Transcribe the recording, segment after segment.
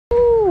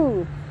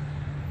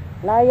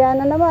Laya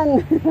na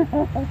naman.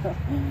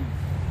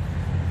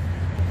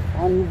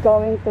 I'm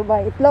going to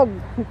buy itlog.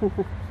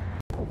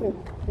 Okay,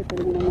 ito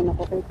na naman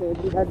ako kay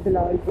Teddy.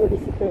 Hadlaan ko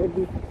si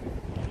Teddy.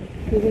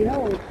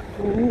 Ginaw.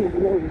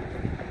 Ginaw.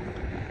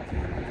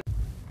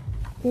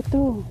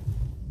 Ito.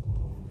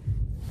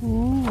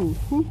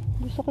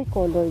 Gusto ko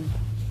colored.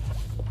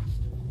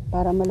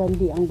 Para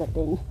malandi ang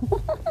dating.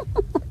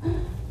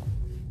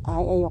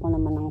 Ay, ayoko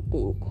naman ng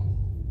pink.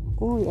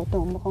 Uy, ito.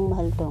 Mukhang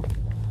mahal to.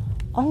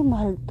 Ay,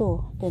 mahal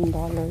to. $10.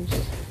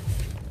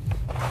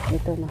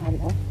 Ito, mahal,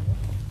 oh.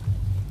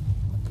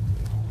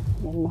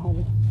 Yan, mahal.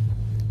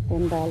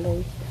 $10.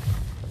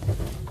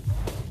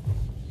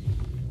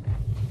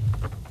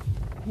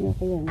 Ano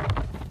ko yan?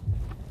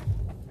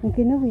 Ang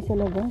kinawi sa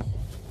labas.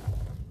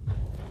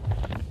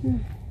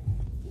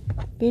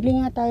 Pili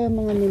nga tayo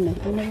mga nina.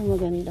 Ano ba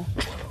maganda?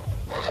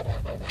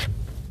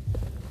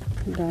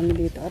 Ang dami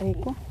dito. Aray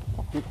ko.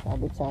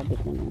 Sabit-sabit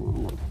na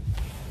naman.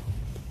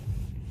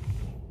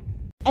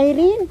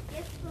 Irene,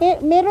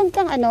 meron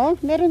kang ano?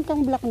 Meron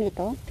kang black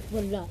nito?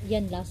 Wala.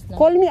 Yan last na.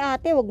 Call me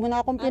ate. Wag mo na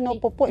akong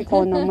pinupupo.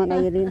 Ikaw naman,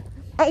 Irene.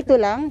 Ah, ito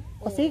lang?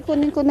 Kasi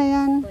kunin ko na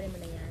yan. Kunin mo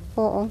na yan.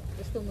 Oo.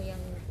 Gusto mo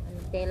yung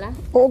tela?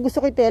 Oo, gusto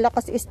ko yung tela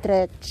kasi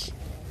stretch.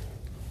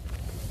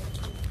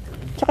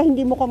 Tsaka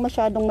hindi mo ka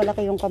masyadong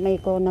malaki yung kamay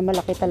ko na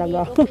malaki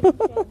talaga. Okay siya.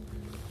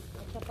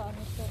 At saka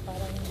ano siya,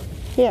 parang...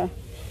 Here.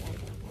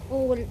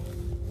 Oh,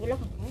 wala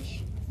kang cash?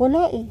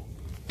 Wala eh.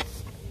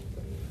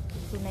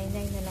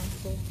 299 na lang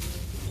to.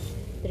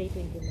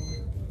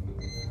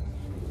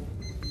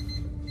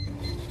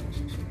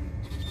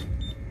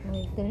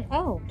 329.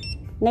 Oh.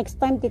 Next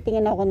time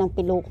titingin ako ng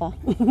piluka.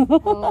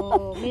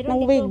 Oh, meron Ng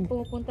dito wig.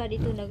 pumupunta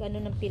dito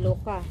nag-ano ng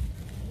piloka.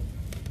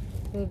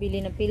 Bumibili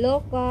ng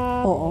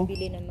piloka, Oo.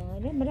 bumibili ng mga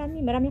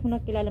marami akong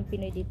nakilalang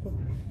Pinoy dito.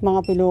 Mga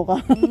piluka.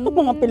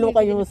 Mga piluka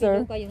bumibili ng user.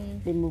 Piloka yung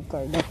Remove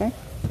card, okay?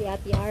 si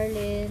Ate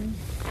Arlen.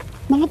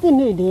 Mga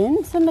Pinoy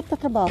din? Saan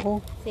nagtatrabaho?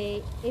 Si,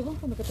 ewan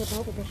ko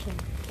nagtatrabaho ko ba siya?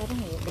 Parang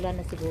wala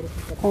na siguro sa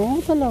trabaho. Oo,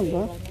 talaga.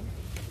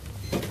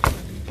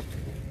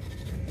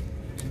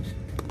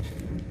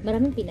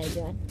 Maraming Pinay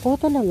dyan. Oo,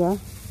 talaga.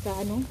 Sa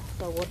ano?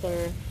 Sa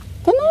water.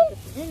 Ganun?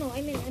 No,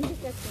 I mean, I'm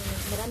just asking.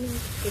 Maraming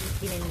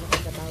Pinay na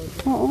nakatrabaho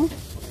dyan. Oo.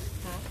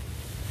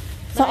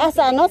 Ha?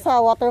 Sa ano? Sa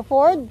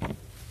Waterford?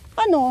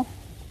 Ano?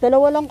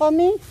 Dalawa lang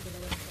kami.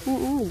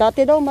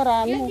 Dati daw Yan,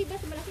 marami. di ba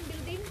sa malaking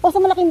building? O, sa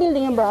malaking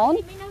building yung brown?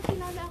 May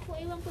nakilala ako.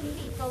 Ewan ko,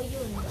 hindi ikaw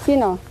yun.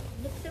 Sino?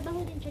 Nagtrabaho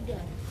din siya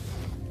dyan.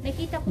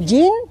 Nakita ko.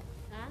 Jean?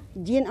 Ha?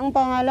 Jean ang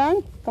pangalan?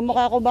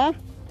 Kamukha ko ba?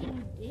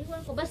 Ewan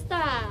ko. Basta,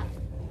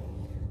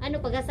 ano,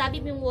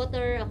 pagkasabi mo yung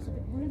water, ako sabi,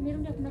 wala,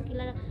 meron din ako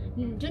nakilala.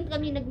 Diyan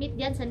kami nag-meet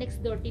diyan sa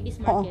next door, TV's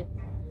Market.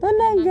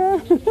 Talaga.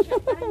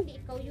 Parang hindi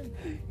ikaw yun.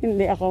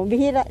 Hindi ako.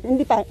 Bihira.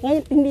 Hindi pa.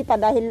 Ngayon, hindi pa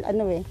dahil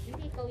ano eh.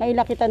 Hindi ikaw yun.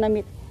 Ngayon kita na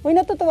meet. Uy,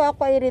 natutuwa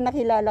ako ay rin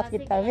nakilala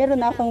kita. Meron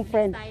na akong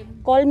friend.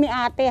 Call me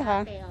ate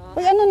ha. Ate, oh.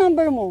 Uy, ano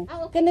number mo?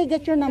 Ah, okay. Can I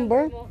get your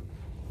number?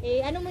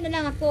 Ano mo na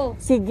lang ako?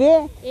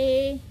 Sige.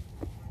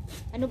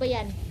 Ano ba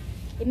yan?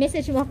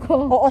 I-message mo ako.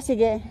 Oo,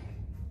 sige.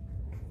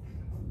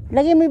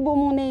 Lagyan mo yung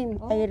buong mong name.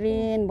 Okay.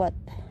 Irene, what?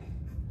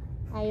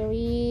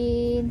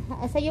 Irene.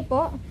 Sa'yo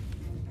po?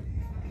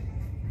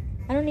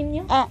 Ano name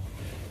nyo? Ah,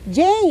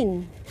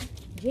 Jane.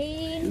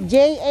 Jane.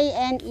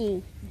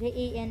 J-A-N-E.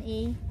 J-A-N-E.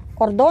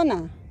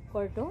 Cordona.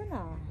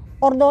 Cordona.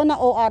 Cordona,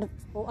 O-R.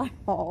 O-R.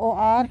 Oo,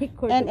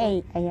 O-R-N-A.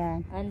 Ayan.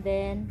 And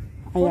then,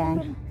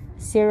 Ayan.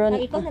 Zero.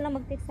 ikaw na lang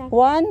mag-text sa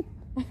akin. 1,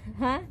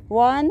 Ha?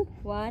 1,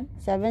 1,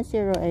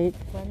 708.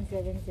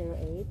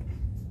 1708,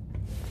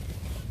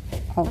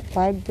 Oh,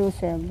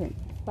 527.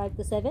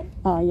 527.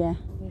 Oh, yeah.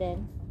 And then,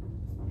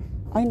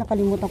 Ay,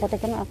 nakalimutan ko.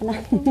 Teka na, ako na.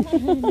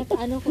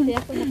 naka-ano ko siya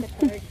ako,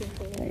 naka-charging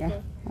ko. Yeah.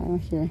 Oh,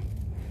 sure.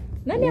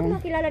 Mami, ako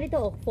makilala dito,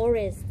 oh,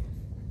 Forest.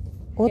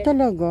 Oh,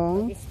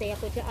 talaga? Stay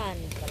ako dyan.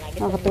 Palagi sa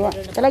Nakakatuwa.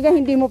 middle na- Talaga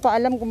hindi mo pa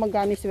alam kung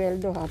magkano yung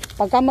sweldo ha.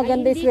 Pagka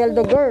maganda yung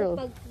sweldo, girl.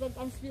 Pag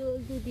ang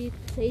sweldo dito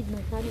sa aid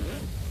ng kanin,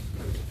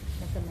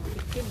 nasa mga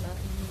 15 na.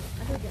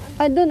 Ano dyan?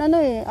 Ah, doon ano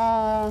eh,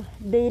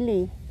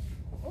 daily.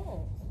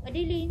 Oo.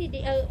 Daily, hindi.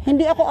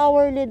 Hindi ako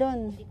hourly doon.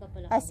 Hindi ka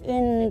pala. As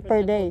in Like, for per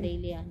example, day.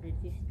 Daily,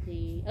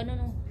 150.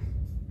 No.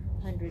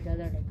 $100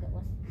 like that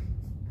one.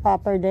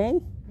 Per day?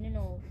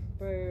 No,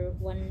 per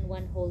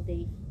one whole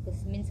day.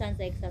 Kasi minsan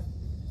sa exact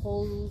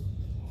whole.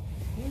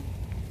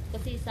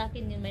 Kasi sa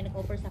akin yun, may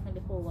nag-offer sa akin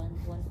before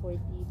 140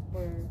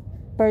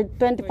 Per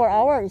 24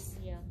 hours?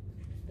 Yeah.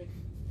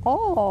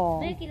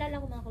 Oh. May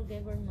kilala ko mga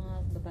caregiver, mga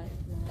babae.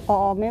 Mga,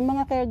 Oo, may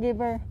mga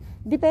caregiver.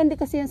 Depende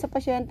kasi yan sa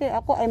pasyente.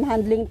 Ako, I'm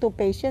handling 2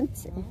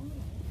 patients.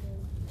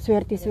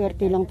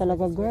 Swerte-swerte lang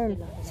talaga, girl.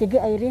 Sige,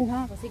 Irene,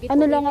 ha? sige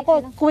Ano po, lang wait ako,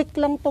 lang. quick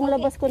lang tong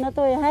labas ko na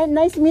to, eh. Hi,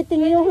 nice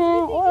meeting you,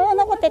 ha? Oh,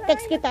 ano ko,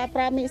 te-text kita,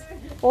 promise.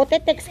 O,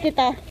 te-text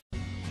kita.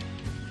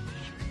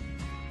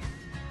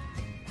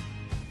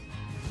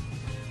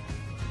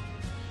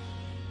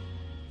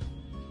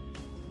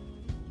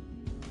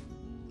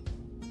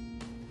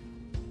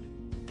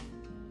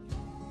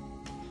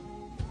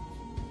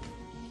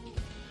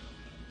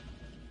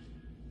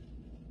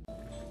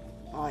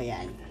 O,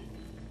 yan.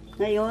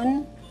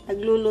 Ngayon,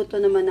 Nagluluto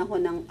naman ako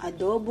ng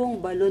adobong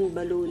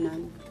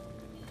balon-balunan.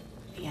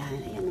 Ayan,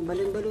 ayan, ang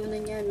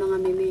balon-balunan yan, mga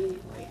mimi.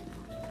 Ayan.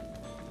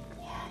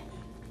 Ayan.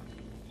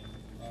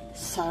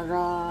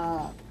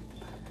 Sarap.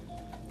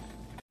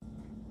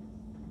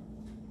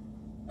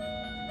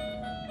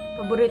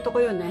 Paborito ko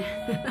yun eh.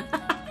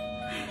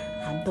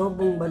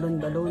 Adobong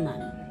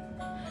balon-balunan.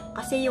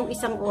 Kasi yung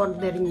isang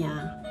order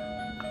niya,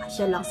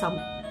 kasya lang sa,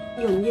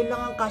 yun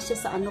lang ang kasya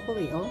sa ano ko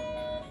eh, oh.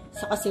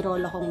 Sa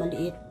kasirola kong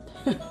maliit.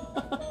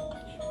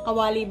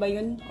 Kawali ba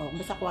yun? O,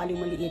 basta kawali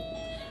maliit.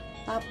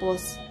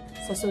 Tapos,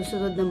 sa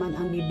susunod naman,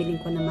 ang bibiling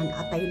ko naman,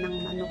 atay ng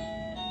manok.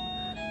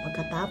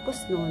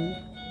 Pagkatapos nun,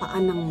 paa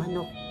ng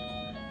manok.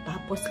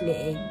 Tapos,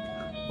 leeg.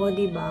 O,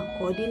 diba?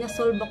 O, di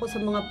na-solve ako sa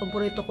mga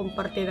paborito kong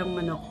parte ng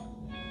manok.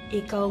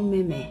 Ikaw,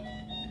 meme,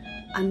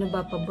 ano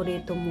ba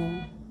paborito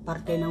mong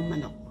parte ng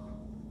manok?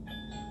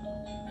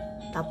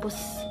 Tapos,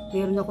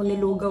 meron ako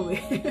nilugaw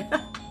eh.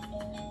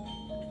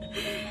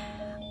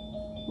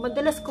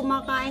 Madalas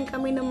kumakain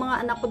kami ng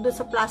mga anak ko doon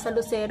sa Plaza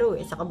Lucero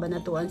sa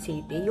Cabanatuan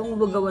City. Yung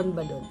lugawan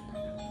ba doon?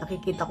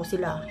 Nakikita ko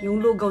sila.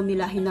 Yung lugaw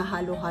nila,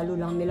 hinahalo-halo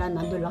lang nila.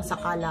 Nandun lang sa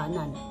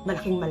kalanan.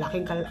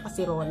 Malaking-malaking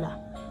kasirola.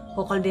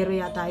 O kaldero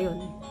yata yun.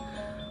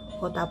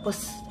 O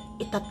tapos,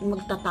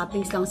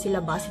 magtatoppings lang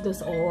sila base doon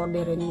sa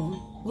orderin mo.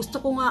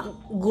 Gusto ko nga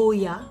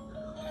goya.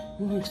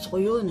 Gusto ko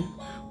yun.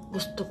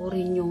 Gusto ko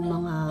rin yung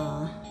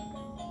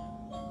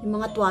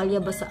mga tuwalya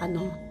ba sa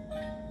ano?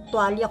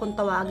 Tuwalya kung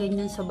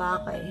tawagin yun sa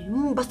baka eh.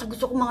 Basta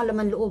gusto ko mga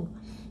laman loob.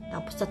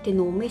 Tapos sa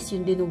tinumis,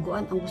 yung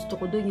dinuguan, ang gusto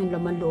ko doon, yung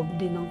laman loob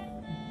din ng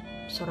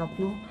sarap,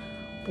 no?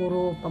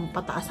 Puro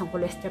pampataas ang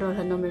kolesterol,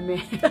 ano,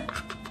 meme?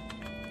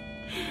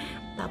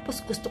 Tapos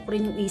gusto ko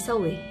rin yung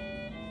isaw eh.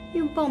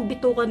 Yung pang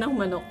bitukan ng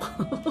manok.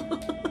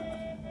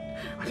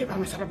 Kasi ba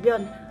masarap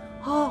yan?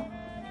 Ha?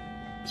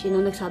 Sino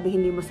nagsabi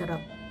hindi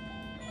masarap?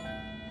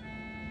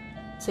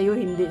 Sa'yo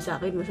hindi, sa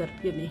akin masarap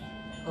yun eh.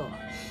 Oh.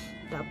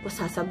 Tapos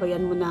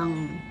sasabayan mo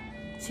ng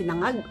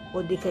sinangag o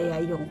di kaya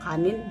yung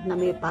kanin na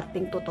may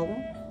parting tutong.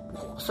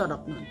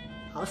 Sarap nun.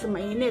 Ako sa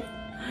mainit.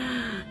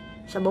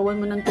 Sabawan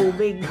mo ng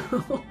tubig.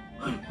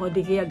 O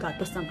di kaya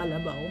gatas ng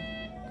kalabaw.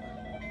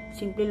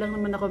 Simple lang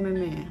naman ako,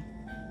 meme.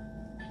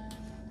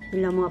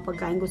 Ilang mga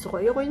pagkain gusto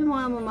ko. Ayoko yung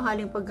mga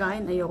mamahaling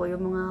pagkain. Ayoko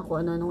yung mga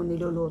kung ano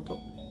niluluto.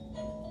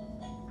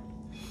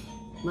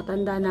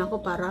 Matanda na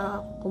ako para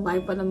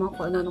kumain pa naman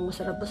kung ano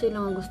masarap. Kasi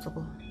lang ang gusto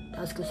ko.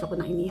 Tapos gusto ko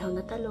ng inihaw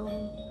na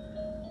talong,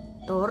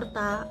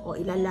 torta, o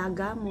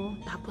ilalaga mo,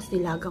 tapos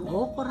nilagang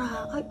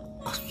okra. Ay,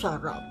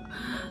 sarap.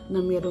 Na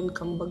meron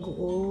kang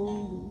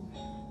bagoong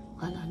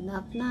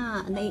hanap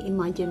na.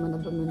 Nai-imagine mo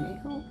na ba nun eh?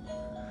 Oh,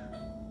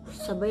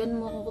 sabayan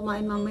mo akong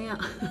kumain mamaya.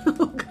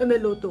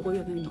 Kanaluto ko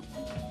yun. Ano?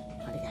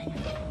 Ayan.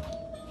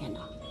 Yan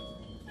o.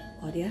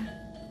 O diya?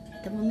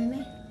 Ito mo,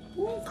 meme?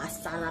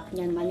 Kasarap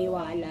niyan.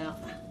 Maniwala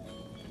ka.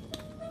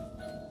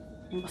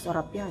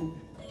 Masarap yan.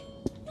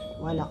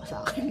 Wala ka sa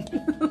akin.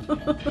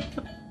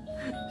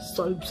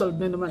 Solve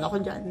na naman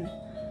ako dyan.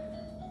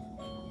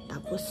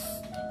 Tapos,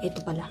 ito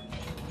pala.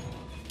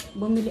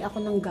 Bumili ako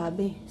ng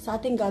gabi.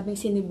 Sa ating gabing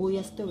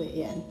sinibuyas to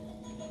eh. Yan.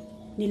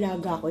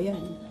 Nilaga ko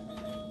yan.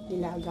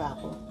 Nilaga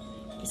ko.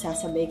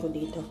 Isasabay ko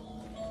dito.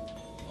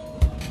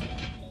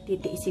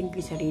 Titiisin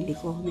ko yung sarili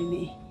ko.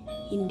 Mimi,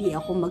 hindi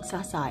ako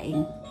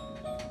magsasaing.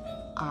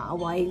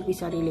 Aawayin ko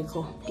yung sarili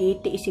ko.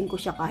 Titiisin ko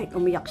siya kahit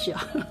umiyak siya.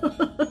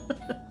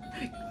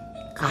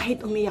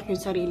 Kahit umiyak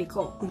yung sarili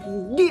ko,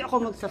 hindi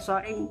ako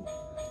magsasaing.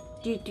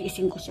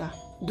 Titiisin ko siya.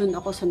 Doon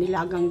ako sa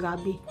nilagang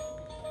gabi.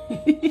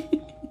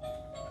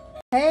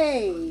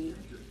 Hey!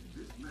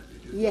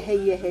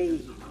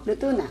 Yehey!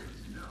 Luto na.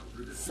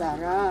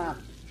 Sarap.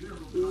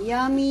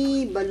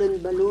 Yummy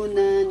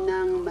balon-balunan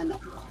ng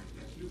manok.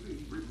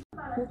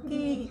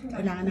 Okay.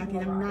 Kailangan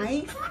natin ng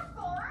knife.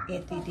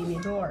 Ito yung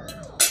tinidor.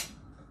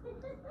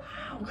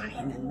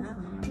 Kainan na.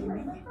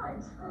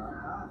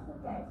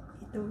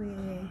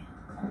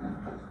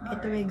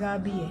 Ito eh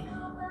gabi eh.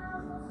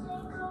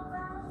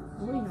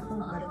 Uy, naku,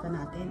 balatan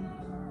natin.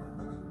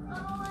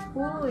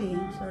 Uy,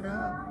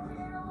 sarap.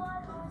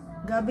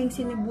 Gabing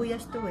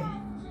sinibuyas to eh.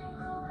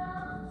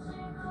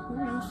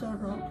 Uy, ang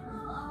sarap.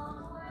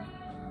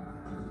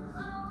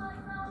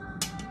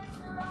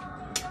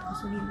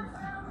 Kasulin mo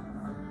pa.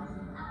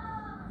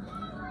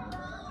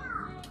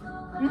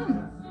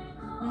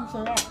 Ang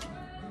sarap.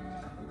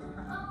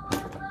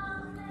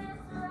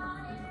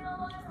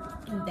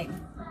 Teng.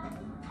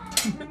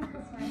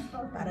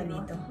 Para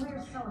dito.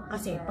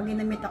 Kasi, pag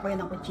ginamit ako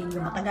yan ng kutsilyo,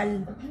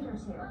 matagal.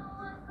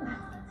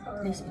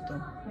 Nice ito.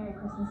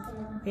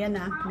 Ayan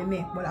na,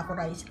 meme, wala ako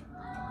rice.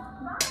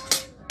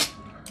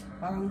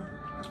 Parang,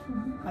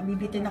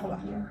 mabibitin ako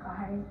ah.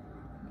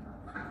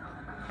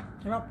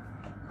 Sarap.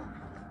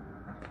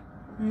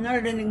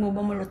 Narinig mo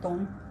ba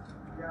malutong?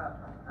 Sarap.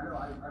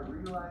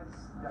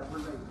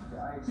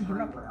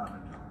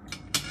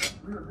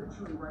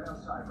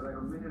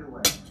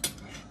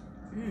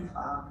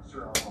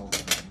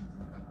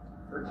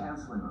 They're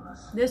canceling on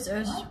us. This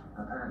is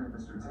Apparently,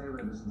 Mr. Taylor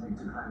doesn't take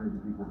too kindly to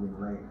people being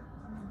late.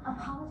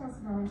 Apologize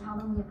to them and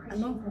tell them we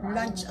appreciate the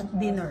lunch at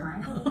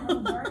dinner.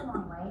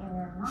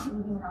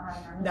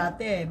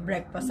 Dati,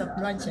 breakfast at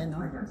lunch, no?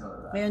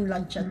 Ngayon,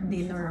 lunch at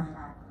dinner.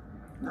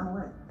 No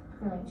way.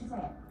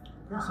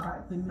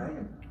 Masarap din.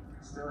 Megan,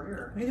 still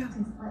here. Ayun.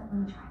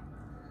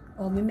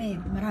 Oh, Meme,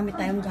 marami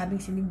tayong gabing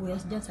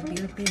sinibuyas dyan sa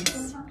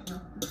Philippines.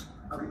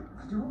 Okay,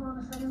 could you hold on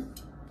a second?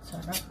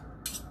 Sarap.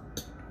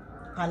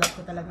 Kalat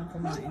ko talagang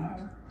kumain.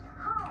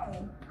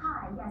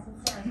 Hi, yes,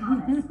 it's Sarah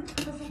Thomas.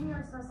 Listen, we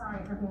are so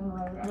sorry for being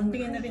late. And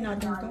Muntingin na rin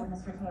natin to.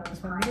 Mr. Taylor's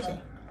Mas mabilis eh.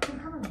 We've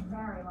come a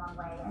very long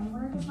way, and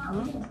we're just not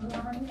leaving until we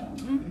have our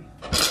meeting.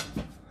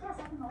 Yes,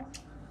 I can hold.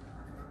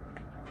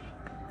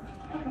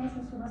 Okay, so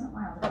she wasn't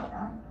wild about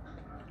that.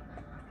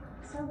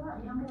 So what?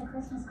 You don't get a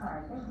Christmas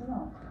card. Big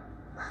deal.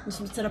 Mas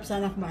sarap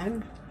sana kumain.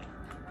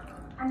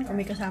 Kung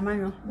may kasama,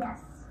 no?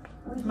 Yes.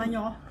 Samahan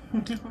niyo ako.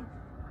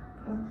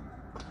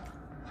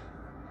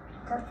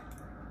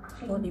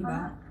 O,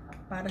 diba?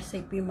 Para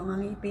safe yung mga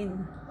ngipin.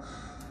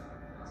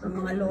 Yung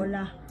mga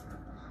lola.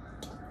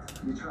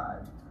 You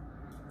tried.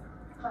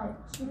 But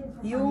she did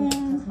for Yung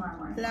tomorrow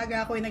morning. alaga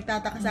ako yung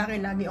nagtataka sa akin,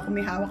 lagi ako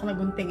may hawak na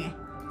gunting eh.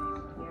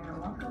 You're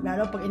welcome.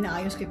 Lalo pag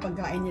inaayos ko yung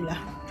pagkain nila.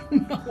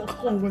 Hawak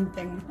akong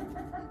gunting.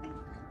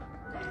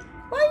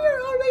 Why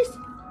you're always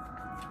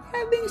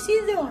having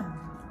season?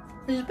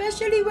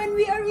 Especially when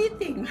we are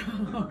eating.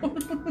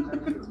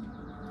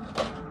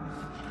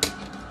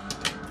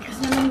 Kasi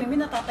naman, Mimi,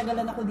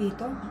 natatagalan ako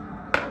dito.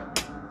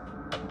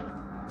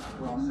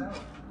 Well said.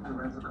 The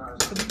rental cars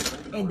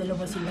are Eh,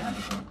 dalawa sila.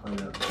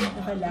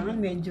 Na kailangan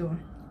medyo.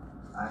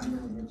 I'm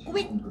gonna get you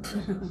Wait. home for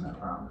Christmas, I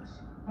promise.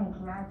 Thank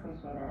you, I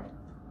appreciate it.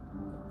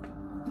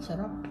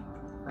 Sarap.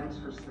 Thanks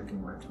for sticking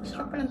with me.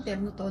 Sarap palang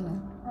terno to, no?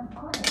 Of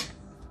course.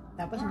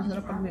 Tapos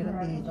masarap pag meron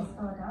dito.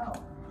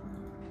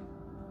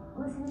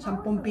 Listen, it's 10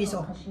 also piso.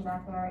 a little pushy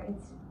back there.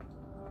 It's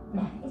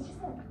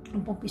just that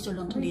 10 piso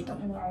lang to dito.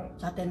 recently I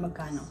Sa atin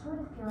magkano? sort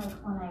of feel like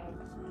when I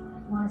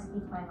want to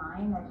speak my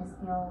mind, I just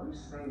feel You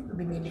saved the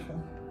Binili ko.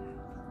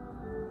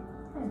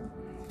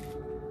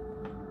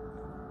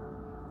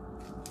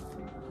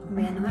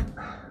 Mamaya na nga.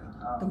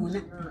 Ito muna.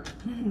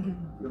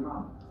 Your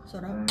mom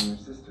Sarap. and your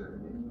sister.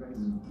 You guys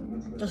get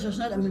Tapos together.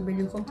 susunod, ang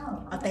bibili ko.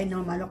 Atay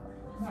ng malok.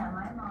 yeah,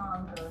 my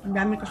mom goes. Ang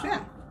dami kasi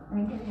ah. I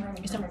mean, getting ready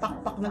for Isang Christmas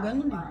pakpak is na lots of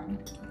ganun eh. fun.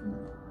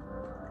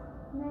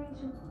 You know,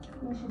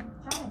 you should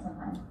try it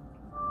sometime.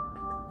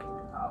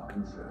 I'll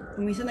consider it.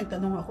 Kung minsan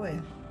nagtanong ako eh.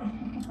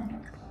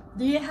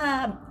 Do you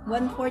have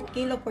 1/4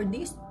 kilo for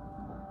this?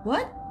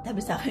 What?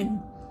 Sabi sa akin.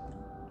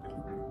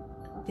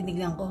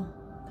 Tinignan ko.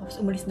 Tapos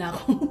umalis na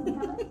ako.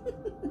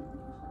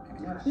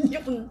 Yes. Hindi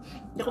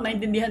ako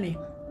naintindihan eh.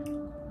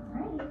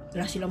 Right.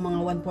 Wala silang mga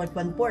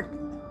 1/4.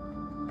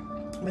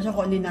 Basta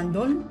kung ano yung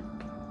nandun,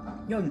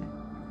 yun.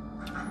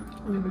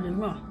 Ano bilhin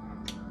mo?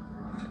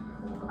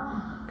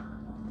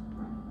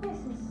 This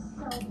is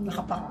so beautiful.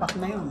 Nakapakpak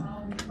na yun.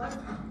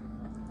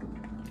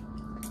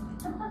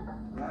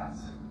 Yes.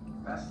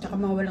 Best. Tsaka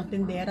mga walang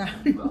tindera.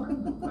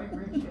 Welcome to White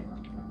Ridge Inn.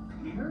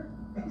 Peter,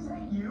 is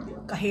that you?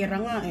 Kahira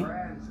nga eh.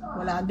 Friends.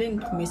 Wala din.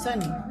 Minsan,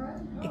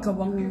 ikaw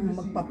ang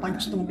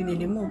magpapunch nung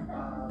binili mo.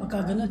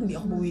 Pagka ganun, hindi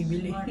ako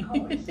bumibili.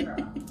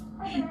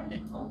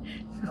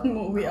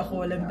 Umuwi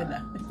ako, walang dala.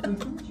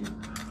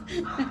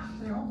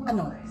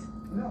 Ano?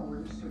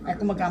 Ay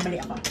kung magkamali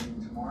ako,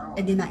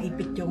 eh di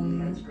naipit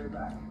yung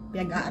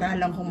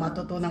pinag-aaralan kong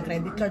matutunang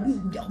credit card.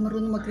 Hindi ako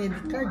marunong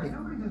mag-credit card eh.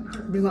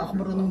 Hindi nga ako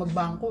marunong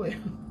magbangko eh.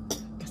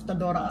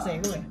 Kastadora kasi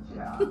ako eh.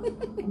 Yeah.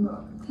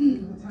 Look,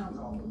 the town's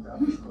all booked up.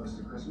 It's close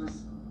to Christmas.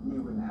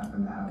 You wouldn't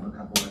happen to have a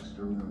couple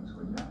extra rooms,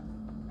 would you?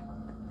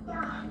 Yeah,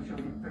 I'm sure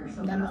we can figure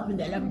something Dami ko out.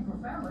 hindi alam. For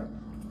family.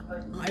 But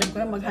Ang alam ko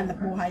lang maghanap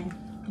buhay.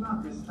 not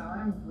this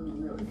time.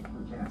 We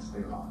can't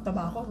stay long.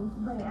 Taba ako.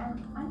 Wait,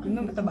 I'm Yun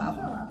na, mataba ako.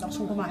 Lakas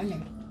kong kumain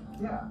eh.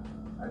 Yeah.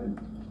 I didn't.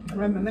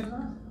 Marami, mami.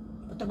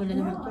 Patagal na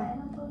naman no, to. I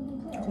don't believe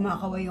you did.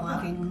 Kumakaway yung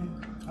aking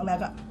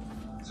alaga.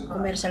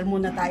 Commercial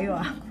muna tayo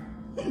ah.